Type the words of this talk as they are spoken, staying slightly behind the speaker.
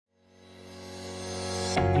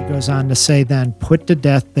He goes on to say, then, put to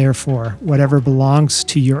death, therefore, whatever belongs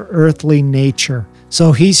to your earthly nature.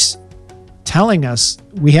 So he's telling us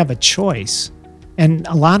we have a choice. And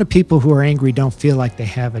a lot of people who are angry don't feel like they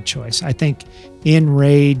have a choice. I think in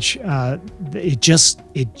rage, it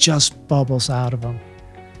just bubbles out of them.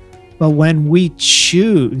 But when we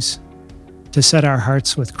choose to set our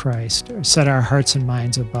hearts with Christ, or set our hearts and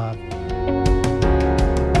minds above.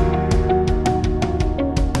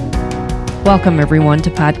 Welcome, everyone, to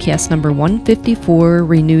podcast number 154,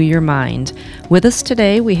 Renew Your Mind. With us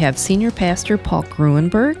today, we have Senior Pastor Paul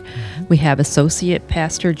Gruenberg. We have Associate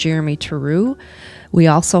Pastor Jeremy Touroo. We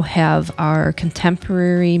also have our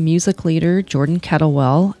contemporary music leader, Jordan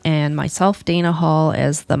Kettlewell, and myself, Dana Hall,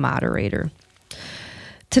 as the moderator.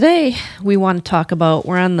 Today, we want to talk about,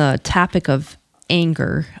 we're on the topic of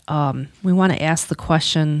anger. We want to ask the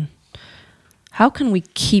question, how can we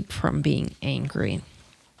keep from being angry?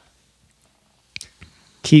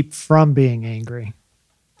 Keep from being angry.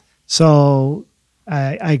 So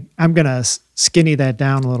I'm going to skinny that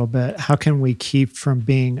down a little bit. How can we keep from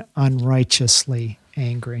being unrighteously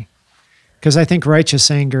angry? Because I think righteous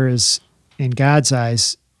anger is, in God's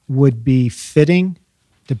eyes, would be fitting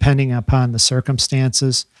depending upon the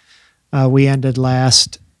circumstances. We ended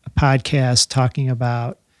last podcast talking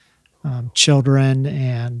about children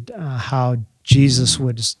and how Jesus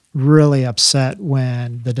was really upset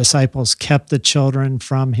when the disciples kept the children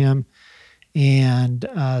from him and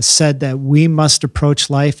said that we must approach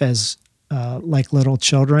life as like little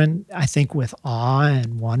children, I think with awe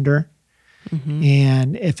and wonder. Mm-hmm.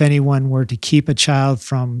 And if anyone were to keep a child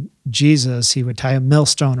from Jesus, he would tie a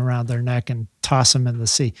millstone around their neck and toss them in the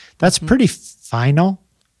sea. That's pretty final.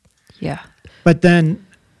 Yeah. But then,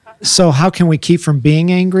 so how can we keep from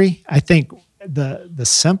being angry? I think the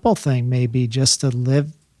simple thing may be just to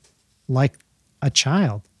live like a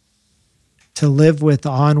child, to live with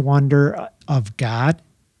awe and wonder of God.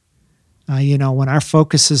 When our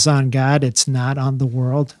focus is on God, it's not on the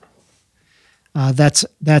world.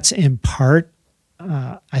 That's in part,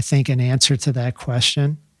 I think, an answer to that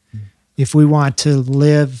question. Mm-hmm. If we want to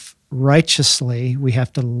live righteously, we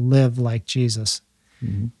have to live like Jesus.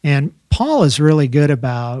 Mm-hmm. And Paul is really good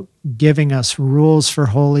about giving us rules for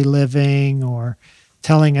holy living or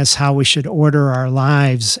telling us how we should order our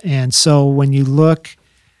lives. And so when you look,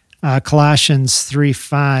 Colossians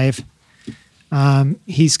 3:5,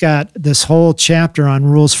 he's got this whole chapter on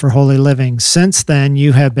rules for holy living. Since then,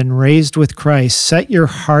 you have been raised with Christ. Set your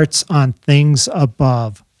hearts on things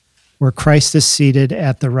above, where Christ is seated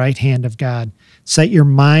at the right hand of God. Set your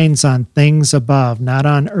minds on things above, not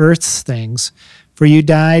on earth's things. For you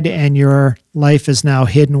died, and your life is now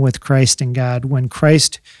hidden with Christ in God. When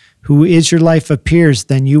Christ, who is your life, appears,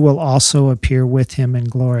 then you will also appear with him in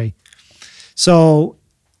glory. So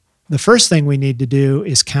the first thing we need to do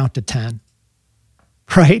is count to 10,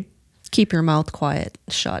 right? Keep your mouth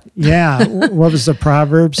shut. Yeah. What was the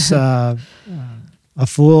Proverbs? A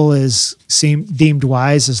fool is deemed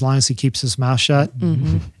wise as long as he keeps his mouth shut.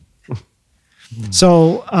 Mm-hmm.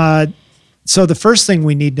 So the first thing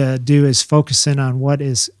we need to do is focus in on what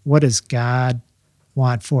does God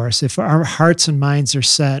want for us. If our hearts and minds are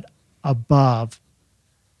set above,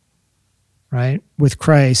 right, with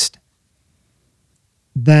Christ,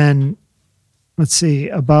 then let's see,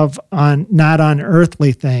 above on not on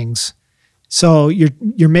earthly things. So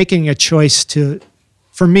you're making a choice to.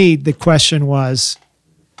 For me, the question was,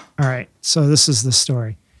 all right. So this is the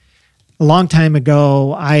story. A long time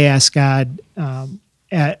ago, I asked God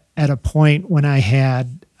at a point when I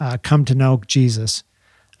had come to know Jesus.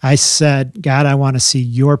 I said, God, I want to see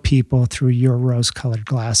your people through your rose-colored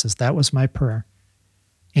glasses. That was my prayer.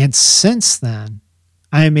 And since then,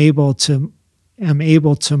 I am able to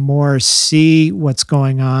more see what's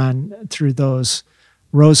going on through those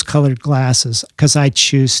rose-colored glasses because I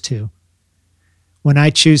choose to. When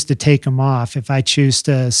I choose to take them off, if I choose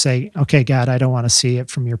to say, okay, God, I don't want to see it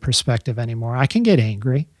from your perspective anymore, I can get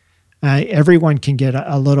angry. Everyone can get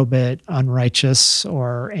a little bit unrighteous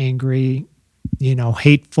or angry,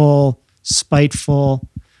 hateful, spiteful,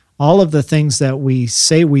 all of the things that we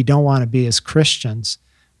say we don't want to be as Christians,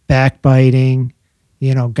 backbiting,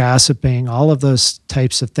 gossiping, all of those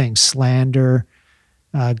types of things, slander,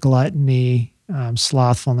 gluttony,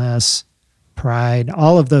 slothfulness, pride,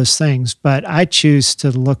 all of those things. But I choose to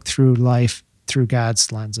look through life through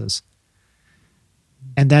God's lenses.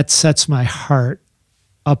 And that sets my heart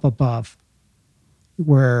up above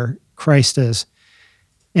where Christ is.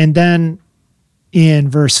 And then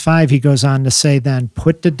in verse 5, he goes on to say, then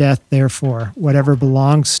put to death, therefore, whatever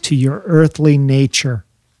belongs to your earthly nature.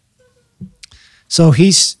 So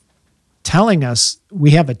he's telling us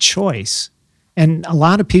we have a choice. And a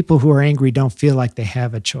lot of people who are angry don't feel like they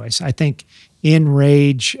have a choice. I think in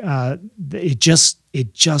rage, it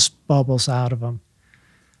just bubbles out of them.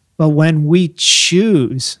 But when we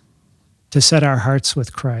choose to set our hearts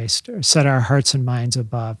with Christ, or set our hearts and minds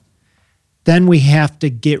above, then we have to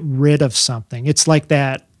get rid of something. It's like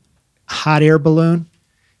that hot air balloon.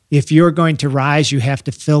 If you're going to rise, you have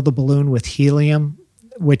to fill the balloon with helium,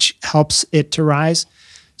 which helps it to rise.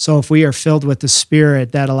 So if we are filled with the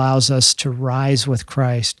Spirit, that allows us to rise with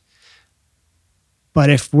Christ. But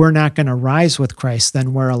if we're not going to rise with Christ,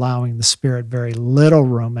 then we're allowing the Spirit very little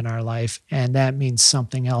room in our life, and that means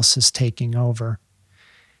something else is taking over.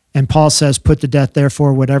 And Paul says, put to death,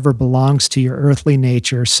 therefore, whatever belongs to your earthly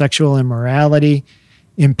nature, sexual immorality,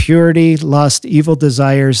 impurity, lust, evil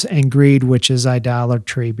desires, and greed, which is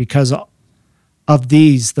idolatry. Because of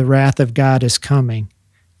these, the wrath of God is coming.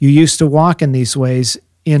 You used to walk in these ways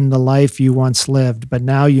in the life you once lived, but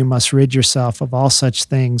now you must rid yourself of all such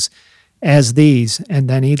things as these. And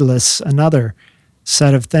then he lists another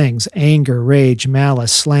set of things: anger, rage,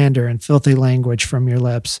 malice, slander, and filthy language from your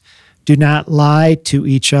lips. Do not lie to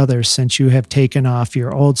each other, since you have taken off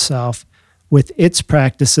your old self with its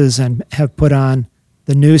practices and have put on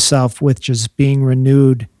the new self, which is being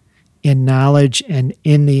renewed in knowledge and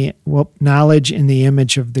in the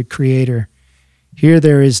image of the Creator. Here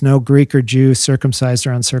there is no Greek or Jew, circumcised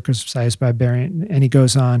or uncircumcised, barbarian, and he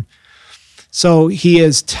goes on. So he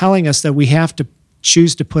is telling us that we have to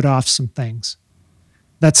choose to put off some things.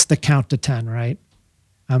 That's the count to 10, right?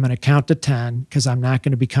 I'm going to count to 10 because I'm not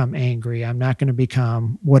going to become angry. I'm not going to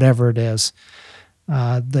become whatever it is,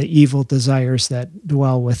 the evil desires that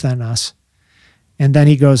dwell within us. And then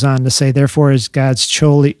he goes on to say, therefore, as God's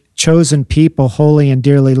chosen people, holy and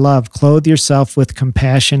dearly loved, clothe yourself with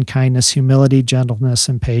compassion, kindness, humility, gentleness,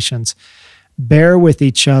 and patience. Bear with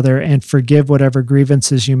each other and forgive whatever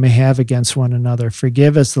grievances you may have against one another.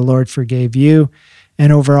 Forgive as the Lord forgave you.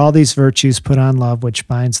 And over all these virtues, put on love, which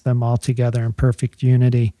binds them all together in perfect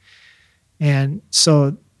unity. And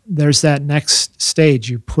so there's that next stage.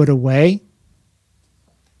 You put away,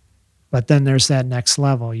 but then there's that next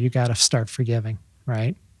level. You got to start forgiving,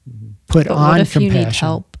 right? Mm-hmm. Put but on what if compassion. You need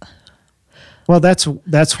help? Well, that's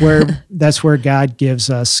where God gives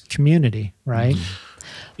us community, right? Mm-hmm.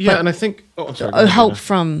 Yeah, and I think I'm sorry, help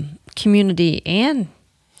from community and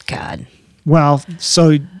God. Well,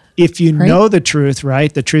 so if you know the truth,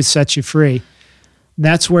 right, the truth sets you free.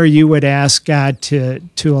 That's where you would ask God to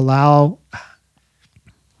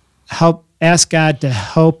ask God to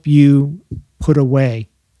help you put away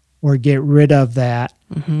or get rid of that,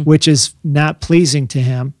 which is not pleasing to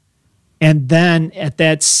him. And then at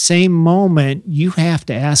that same moment, you have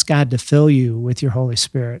to ask God to fill you with your Holy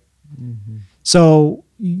Spirit. Mm-hmm. So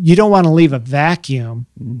you don't want to leave a vacuum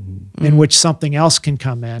in which something else can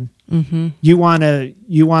come in. Mm-hmm. You want to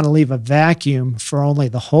leave a vacuum for only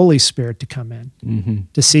the Holy Spirit to come in,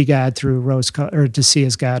 to see God through or to see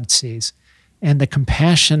as God sees, and the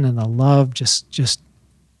compassion and the love just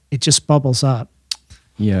bubbles up.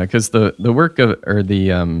 Yeah, because the work of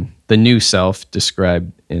the new self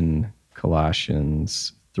described in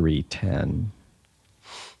Colossians 3:10.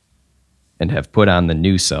 And have put on the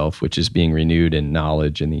new self, which is being renewed in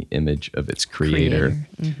knowledge in the image of its creator.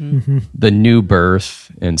 The new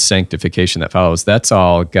birth and sanctification that follows, that's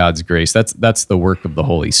all God's grace. That's the work of the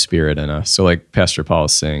Holy Spirit in us. So like Pastor Paul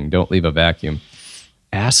is saying, don't leave a vacuum.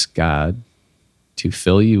 Ask God to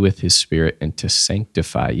fill you with his Spirit and to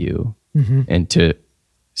sanctify you and to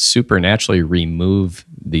supernaturally remove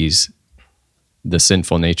the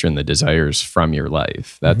sinful nature and the desires from your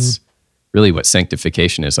life. That's really what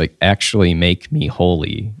sanctification is, like actually make me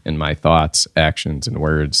holy in my thoughts, actions, and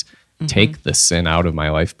words. Take the sin out of my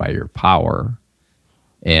life by your power.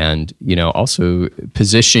 And, also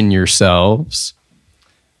position yourselves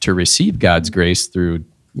to receive God's grace through,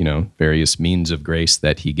 various means of grace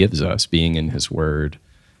that he gives us, being in his word,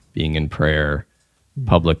 being in prayer,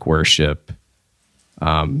 public worship,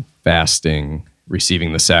 fasting,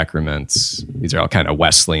 receiving the sacraments. These are all kind of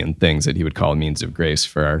Wesleyan things that he would call means of grace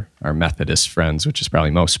for our Methodist friends, which is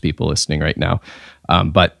probably most people listening right now.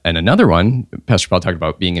 And another one, Pastor Paul talked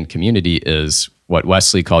about being in community, is what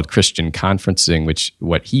Wesley called Christian conferencing, which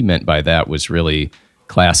what he meant by that was really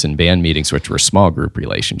class and band meetings, which were small group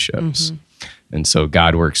relationships. And so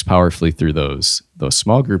God works powerfully through those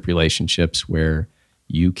small group relationships where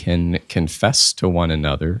you can confess to one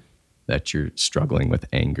another that you're struggling with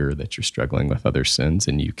anger, that you're struggling with other sins,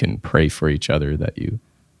 and you can pray for each other that you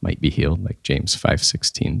might be healed, like James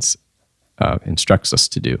 5:16 instructs us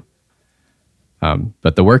to do.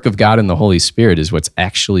 But the work of God and the Holy Spirit is what's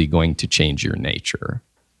actually going to change your nature.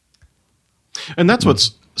 And that's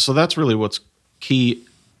that's really what's key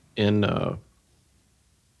in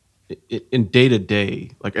day to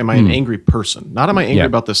day. Like, am I an angry person? Not am I angry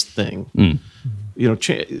about this thing. You know,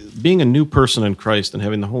 being a new person in Christ and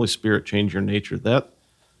having the Holy Spirit change your nature.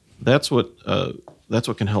 That's what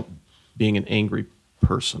can help being an angry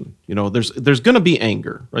person. You know, there's going to be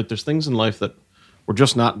anger, right? There's things in life that we're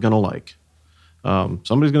just not going to like.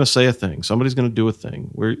 Somebody's going to say a thing. Somebody's going to do a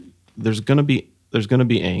thing. There's going to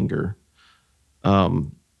be anger.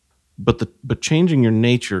 But changing your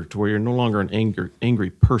nature to where you're no longer an angry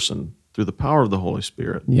person through the power of the Holy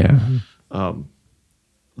Spirit. Yeah.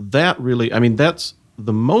 That really, I mean, that's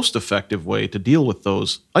the most effective way to deal with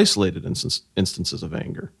those isolated instances of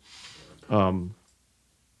anger.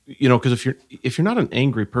 You know, because if you're not an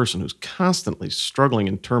angry person who's constantly struggling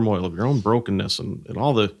in turmoil of your own brokenness and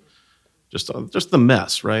all the just the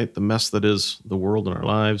mess, right? The mess that is the world and our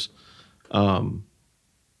lives,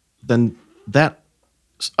 then that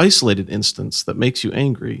isolated instance that makes you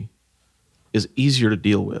angry is easier to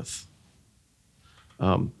deal with.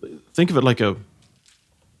 Think of it like a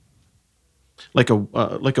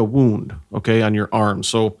wound, okay, on your arm.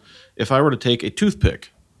 So if I were to take a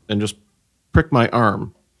toothpick and just prick my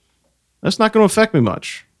arm, that's not going to affect me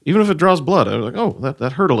much. Even if it draws blood, I'm like, oh,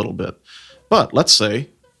 that hurt a little bit. But let's say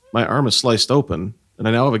my arm is sliced open and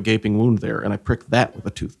I now have a gaping wound there, and I prick that with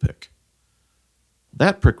a toothpick.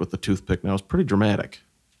 That prick with the toothpick now is pretty dramatic.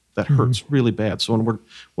 That hurts really bad. So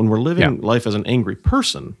when we're living life as an angry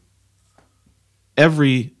person,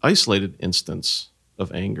 every isolated instance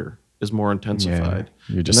of anger is more intensified.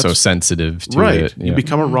 Yeah. You're just so sensitive to right. it. Yeah. You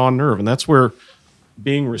become a raw nerve, and that's where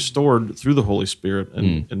being restored through the Holy Spirit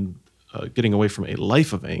and getting away from a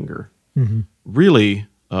life of anger really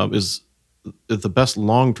is the best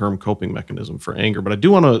long-term coping mechanism for anger. But I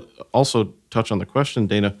do want to also touch on the question,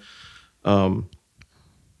 Dana,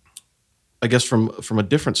 I guess from a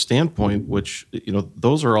different standpoint, which, you know,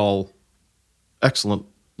 those are all excellent.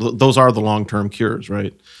 Those are the long-term cures,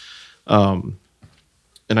 right? And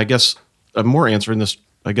I guess I'm more answering this,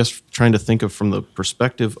 I guess, trying to think of from the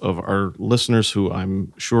perspective of our listeners who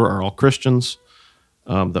I'm sure are all Christians,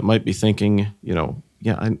 that might be thinking, you know,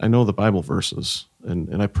 yeah, I know the Bible verses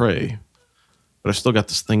and I pray, but I've still got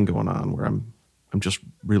this thing going on where I'm just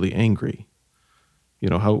really angry. You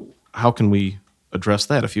know, how can we address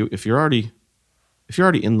that? If you're already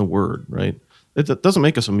in the Word, right? It doesn't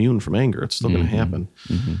make us immune from anger. It's still going to happen.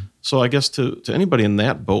 So I guess to anybody in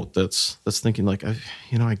that boat that's thinking like,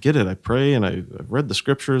 I get it. I pray and I've read the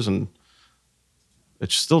scriptures, and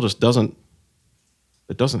it still just doesn't.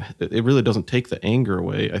 It really doesn't take the anger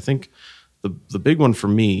away. I think the big one for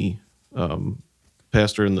me,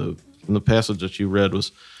 Pastor, in the passage that you read,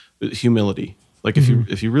 was humility. Like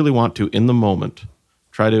if you really want to, in the moment,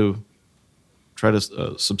 try to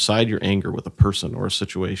subside your anger with a person or a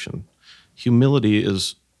situation. Humility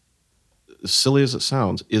is, as silly as it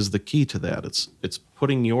sounds, is the key to that. It's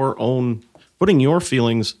putting your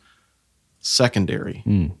feelings secondary.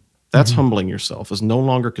 That's humbling yourself, is no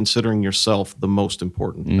longer considering yourself the most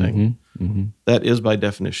important thing. That is, by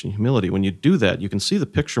definition, humility. When you do that, you can see the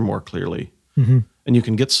picture more clearly, and you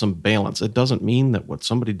can get some balance. It doesn't mean that what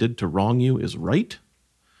somebody did to wrong you is right,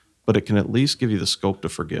 but it can at least give you the scope to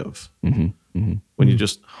forgive. When you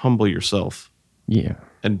just humble yourself. Yeah.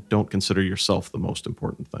 And don't consider yourself the most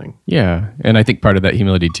important thing. Yeah. And I think part of that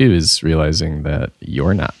humility too is realizing that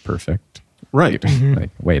you're not perfect. Right.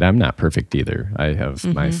 Like, wait, I'm not perfect either. I have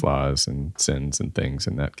my flaws and sins and things,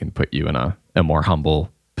 and that can put you in a more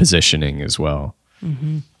humble positioning as well.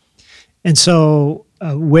 And so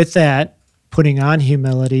with that, putting on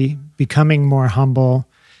humility, becoming more humble,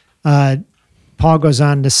 Paul goes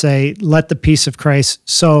on to say, let the peace of Christ.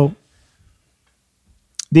 So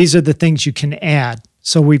these are the things you can add.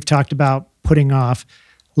 So we've talked about putting off.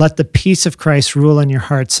 Let the peace of Christ rule in your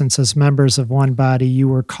hearts, since as members of one body, you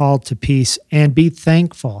were called to peace, and be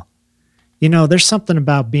thankful. You know, there's something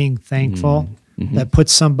about being thankful that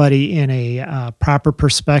puts somebody in a proper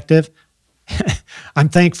perspective. I'm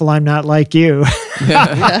thankful I'm not like you.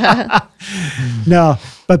 No,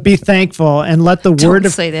 but be thankful and let the word of...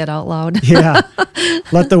 Don't say that out loud. Yeah.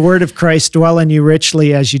 Let the word of Christ dwell in you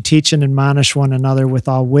richly as you teach and admonish one another with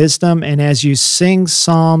all wisdom, and as you sing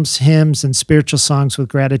psalms, hymns, and spiritual songs with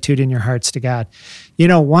gratitude in your hearts to God. You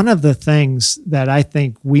know, one of the things that I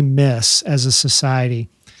think we miss as a society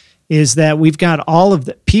is that we've got all of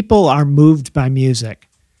the... People are moved by music.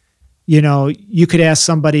 You know, you could ask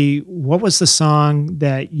somebody, what was the song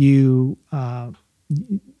that you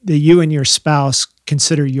and your spouse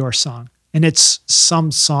consider your song? And it's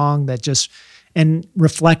some song that just, and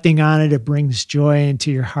reflecting on it, it brings joy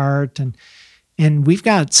into your heart. And we've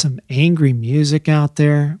got some angry music out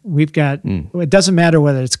there. We've got, it doesn't matter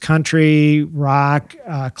whether it's country, rock,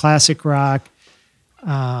 classic rock.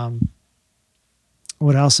 What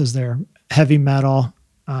else is there? Heavy metal,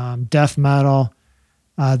 death metal.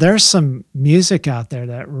 There's some music out there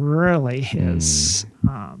that really is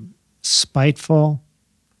spiteful,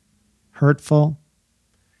 hurtful,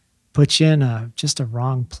 puts you in just a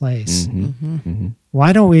wrong place.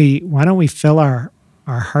 Why don't we fill our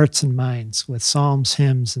hearts and minds with psalms,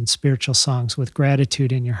 hymns, and spiritual songs with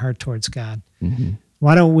gratitude in your heart towards God?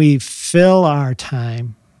 Why don't we fill our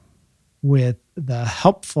time with the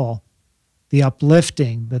helpful, the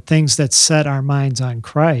uplifting, the things that set our minds on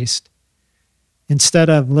Christ, instead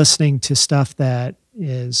of listening to stuff that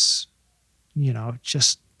is,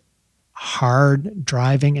 just hard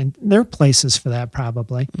driving? And there are places for that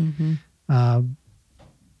probably.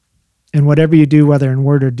 And whatever you do, whether in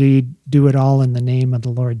word or deed, do it all in the name of the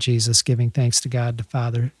Lord Jesus, giving thanks to God the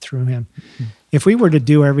Father through him. If we were to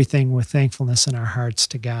do everything with thankfulness in our hearts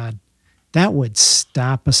to God, that would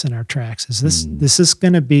stop us in our tracks. Is this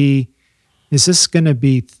going to be,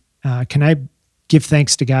 can I give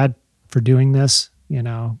thanks to God for doing this?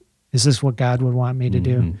 Is this what God would want me to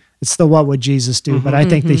do? It's the what would Jesus do? But I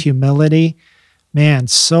think the humility, man,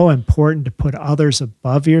 so important to put others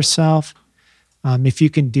above yourself. If you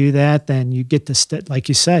can do that, then you get to, like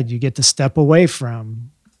you said, you get to step away from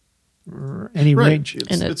any range.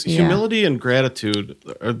 It's humility and gratitude.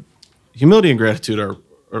 Humility and gratitude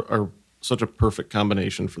are such a perfect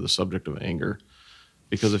combination for the subject of anger,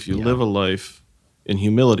 because if you live a life in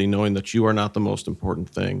humility, knowing that you are not the most important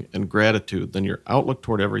thing, and gratitude, then your outlook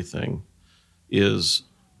toward everything is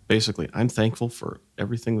basically, I'm thankful for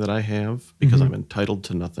everything that I have because I'm entitled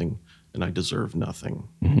to nothing and I deserve nothing.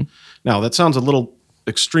 Now, that sounds a little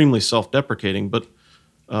extremely self-deprecating, but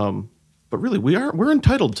really we're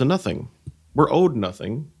entitled to nothing. We're owed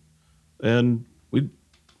nothing, and we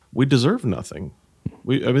deserve nothing.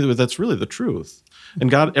 That's really the truth.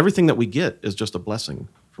 And God, everything that we get is just a blessing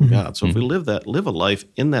from God. So if we live a life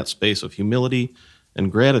in that space of humility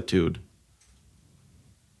and gratitude,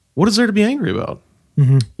 what is there to be angry about?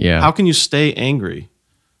 Yeah. How can you stay angry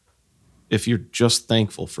if you're just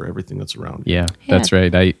thankful for everything that's around you? Yeah, that's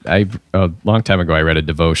right. I a long time ago, I read a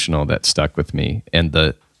devotional that stuck with me, and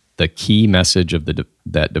the key message of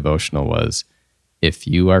that devotional was, if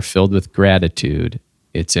you are filled with gratitude,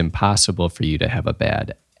 it's impossible for you to have a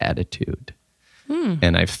bad attitude.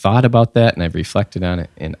 And I've thought about that, and I've reflected on it,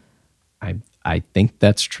 and I think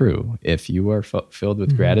that's true. If you are filled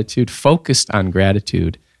with gratitude, focused on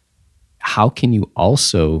gratitude, how can you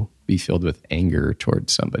also be filled with anger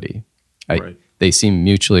towards somebody? They seem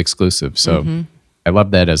mutually exclusive. So I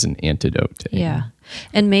love that as an antidote to anger. Yeah.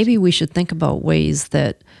 And maybe we should think about ways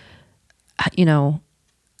that, how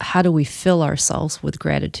do we fill ourselves with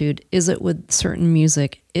gratitude? Is it with certain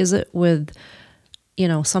music? Is it with,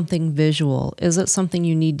 something visual? Is it something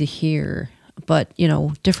you need to hear? But,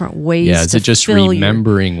 different ways to is it just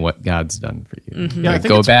remembering what God's done for you? Yeah, I think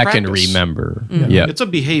go it's back practice. and remember. Yeah. It's a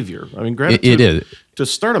behavior. I mean, gratitude. It is. To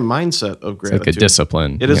start a mindset of gratitude. It's like a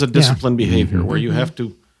discipline. It is a disciplined behavior where you have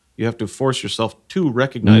to force yourself to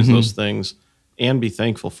recognize those things and be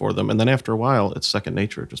thankful for them. And then after a while, it's second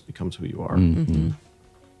nature. It just becomes who you are.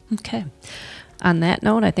 Okay. On that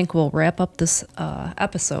note, I think we'll wrap up this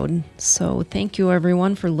episode. So thank you,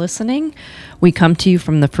 everyone, for listening. We come to you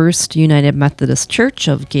from the First United Methodist Church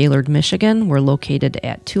of Gaylord, Michigan. We're located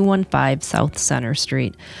at 215 South Center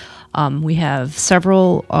Street. We have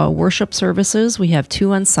several worship services. We have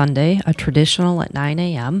 2 on Sunday, a traditional at 9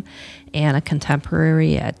 a.m. and a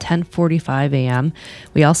contemporary at 10:45 a.m.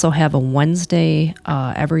 We also have a Wednesday,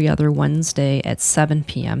 every other Wednesday at 7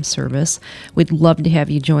 p.m. service. We'd love to have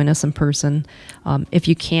you join us in person. If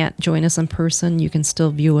you can't join us in person, you can still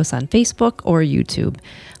view us on Facebook or YouTube.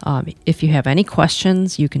 If you have any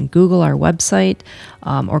questions, you can Google our website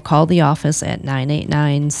or call the office at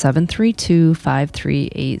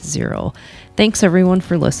 989-732-5380. Thanks, everyone,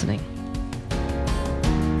 for listening.